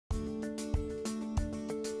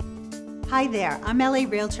Hi there, I'm LA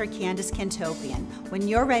Realtor Candace Kentopian. When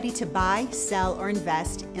you're ready to buy, sell, or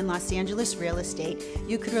invest in Los Angeles real estate,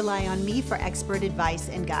 you could rely on me for expert advice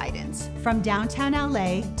and guidance. From downtown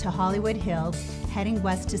LA to Hollywood Hills, heading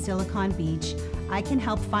west to Silicon Beach, I can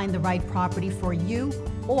help find the right property for you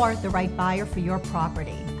or the right buyer for your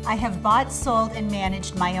property. I have bought, sold, and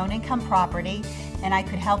managed my own income property, and I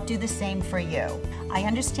could help do the same for you. I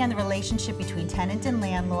understand the relationship between tenant and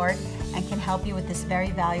landlord and can help you with this very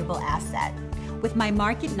valuable asset. With my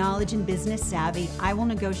market knowledge and business savvy, I will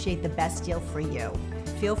negotiate the best deal for you.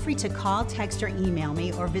 Feel free to call, text, or email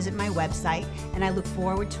me or visit my website, and I look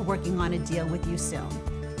forward to working on a deal with you soon.